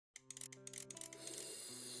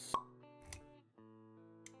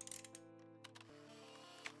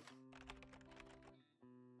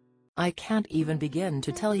I can't even begin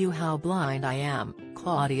to tell you how blind I am,"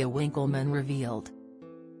 Claudia Winkleman revealed.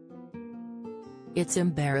 "It's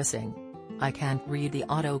embarrassing. I can't read the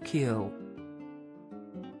auto cue."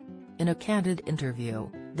 In a candid interview,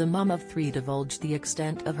 the mum of 3 divulged the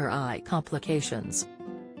extent of her eye complications.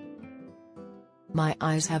 "My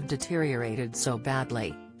eyes have deteriorated so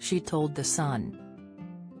badly," she told The Sun.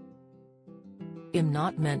 "I'm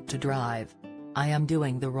not meant to drive. I am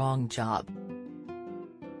doing the wrong job."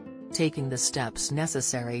 Taking the steps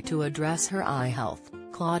necessary to address her eye health,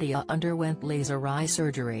 Claudia underwent laser eye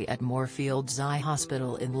surgery at Moorfields Eye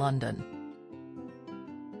Hospital in London.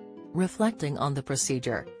 Reflecting on the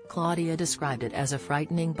procedure, Claudia described it as a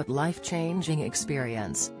frightening but life-changing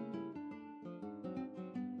experience.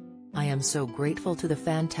 "I am so grateful to the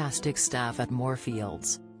fantastic staff at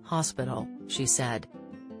Moorfields Hospital," she said.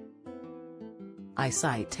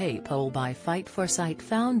 Eyesight. A poll by Fight for Sight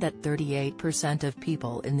found that 38% of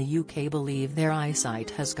people in the UK believe their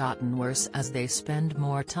eyesight has gotten worse as they spend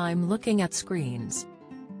more time looking at screens.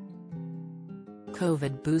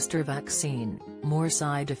 COVID booster vaccine, more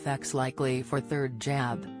side effects likely for third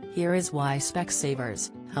jab. Here is why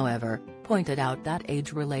Specsavers, however, pointed out that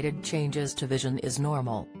age-related changes to vision is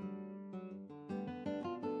normal.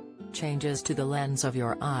 Changes to the lens of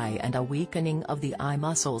your eye and a weakening of the eye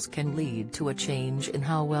muscles can lead to a change in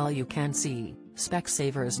how well you can see,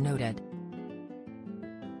 Specsavers noted.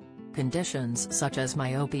 Conditions such as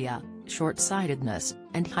myopia, short-sightedness,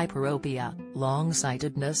 and hyperopia,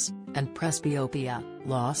 long-sightedness, and presbyopia,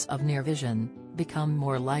 loss of near vision, become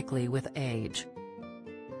more likely with age.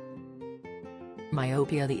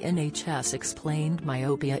 Myopia. The NHS explained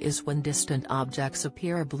myopia is when distant objects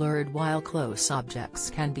appear blurred while close objects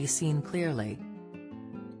can be seen clearly.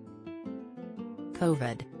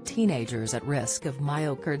 COVID, teenagers at risk of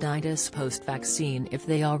myocarditis post-vaccine if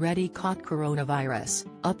they already caught coronavirus,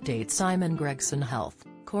 update Simon Gregson Health,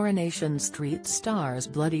 Coronation Street stars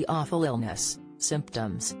bloody awful illness,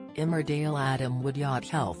 symptoms, Emmerdale Adam Woodyard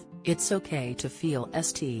Health, It's Okay to Feel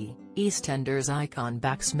St. EastEnders icon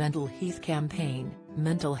backs Mental Health campaign.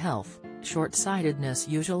 Mental health, short-sightedness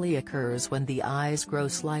usually occurs when the eyes grow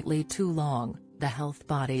slightly too long, the health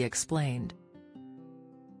body explained.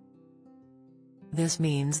 This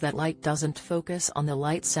means that light doesn't focus on the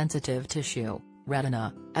light-sensitive tissue,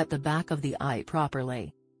 retina, at the back of the eye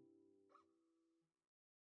properly.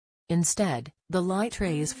 Instead, the light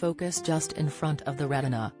rays focus just in front of the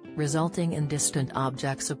retina, resulting in distant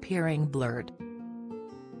objects appearing blurred.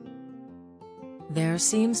 There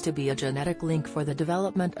seems to be a genetic link for the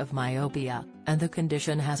development of myopia, and the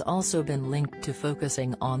condition has also been linked to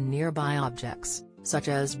focusing on nearby objects, such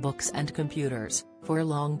as books and computers, for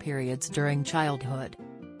long periods during childhood.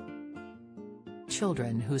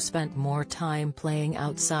 Children who spent more time playing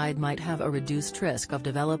outside might have a reduced risk of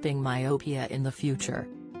developing myopia in the future.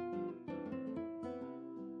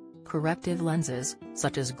 Corrective lenses,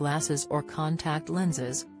 such as glasses or contact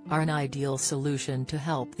lenses, are an ideal solution to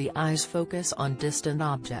help the eyes focus on distant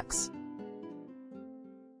objects.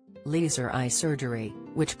 Laser eye surgery,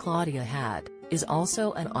 which Claudia had, is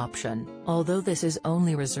also an option, although this is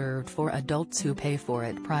only reserved for adults who pay for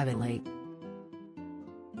it privately.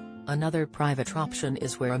 Another private option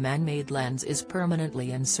is where a man-made lens is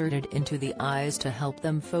permanently inserted into the eyes to help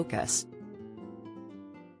them focus.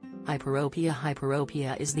 Hyperopia.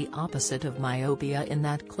 Hyperopia is the opposite of myopia in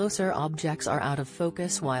that closer objects are out of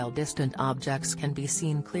focus while distant objects can be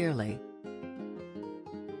seen clearly.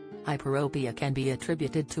 Hyperopia can be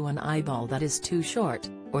attributed to an eyeball that is too short,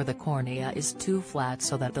 or the cornea is too flat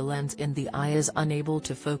so that the lens in the eye is unable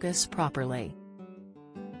to focus properly.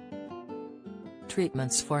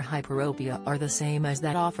 Treatments for hyperopia are the same as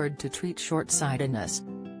that offered to treat short-sightedness.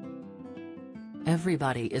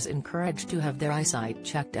 Everybody is encouraged to have their eyesight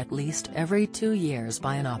checked at least every 2 years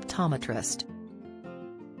by an optometrist.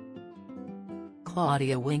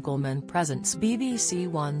 Claudia Winkleman presents BBC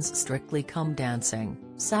One's Strictly Come Dancing,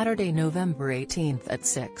 Saturday, November 18 at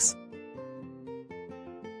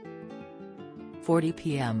 6:40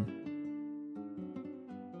 p.m.